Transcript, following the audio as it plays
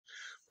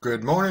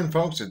Good morning,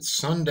 folks. It's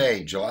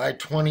Sunday, July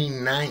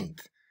 29th,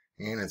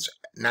 and it's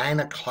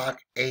 9 o'clock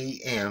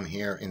a.m.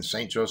 here in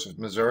St. Joseph,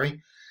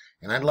 Missouri.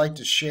 And I'd like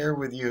to share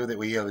with you that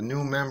we have a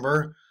new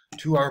member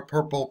to our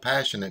Purple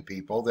Passionate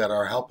people that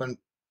are helping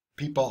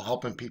people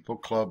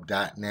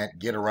club.net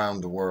get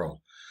around the world.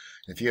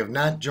 If you have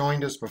not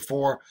joined us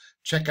before,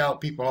 check out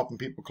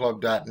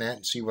club.net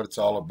and see what it's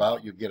all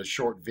about. You'll get a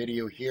short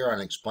video here and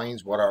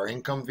explains what our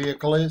income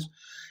vehicle is.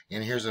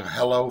 And here's a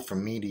hello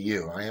from me to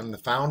you. I am the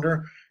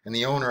founder and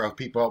the owner of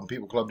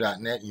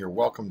club.net, and you're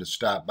welcome to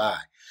stop by.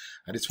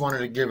 I just wanted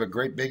to give a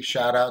great big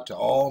shout out to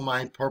all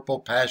my Purple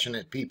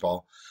Passionate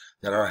people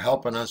that are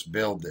helping us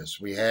build this.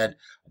 We had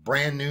a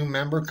brand new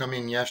member come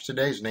in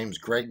yesterday. His name's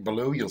Greg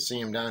Ballou. You'll see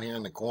him down here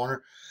in the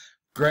corner.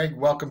 Greg,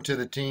 welcome to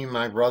the team,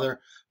 my brother.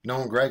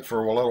 Known Greg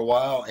for a little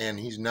while, and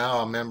he's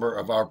now a member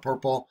of our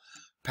Purple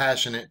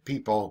Passionate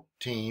people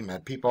team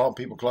at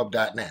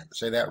club.net.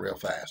 Say that real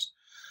fast.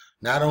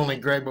 Not only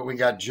Greg, but we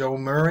got Joe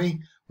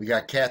Murray, we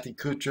got Kathy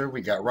Kutcher,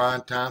 we got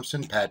Ron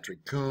Thompson,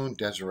 Patrick Kuhn,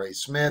 Desiree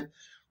Smith,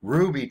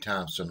 Ruby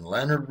Thompson,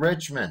 Leonard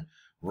Richmond,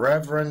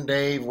 Reverend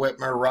Dave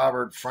Whitmer,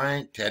 Robert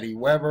Frank, Teddy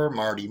Weber,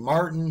 Marty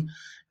Martin,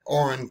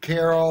 Orrin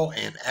Carroll,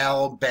 and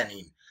Al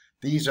Benning.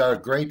 These are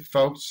great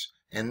folks,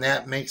 and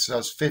that makes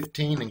us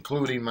 15,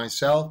 including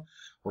myself.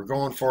 We're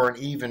going for an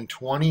even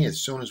 20.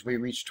 As soon as we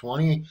reach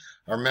 20,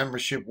 our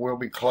membership will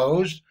be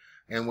closed,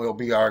 and we'll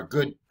be our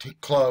good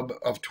club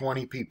of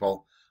 20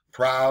 people,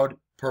 proud,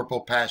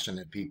 Purple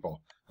Passionate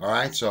people. All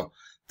right, so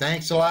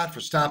thanks a lot for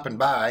stopping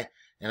by,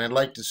 and I'd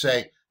like to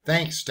say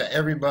thanks to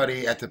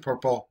everybody at the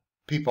Purple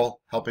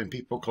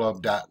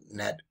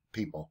club.net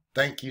people.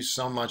 Thank you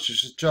so much.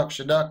 This is Chuck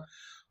Shaduck.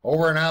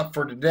 Over and out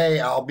for today.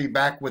 I'll be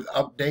back with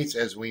updates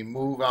as we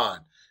move on.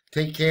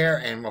 Take care,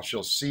 and we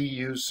shall see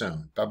you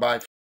soon. Bye-bye.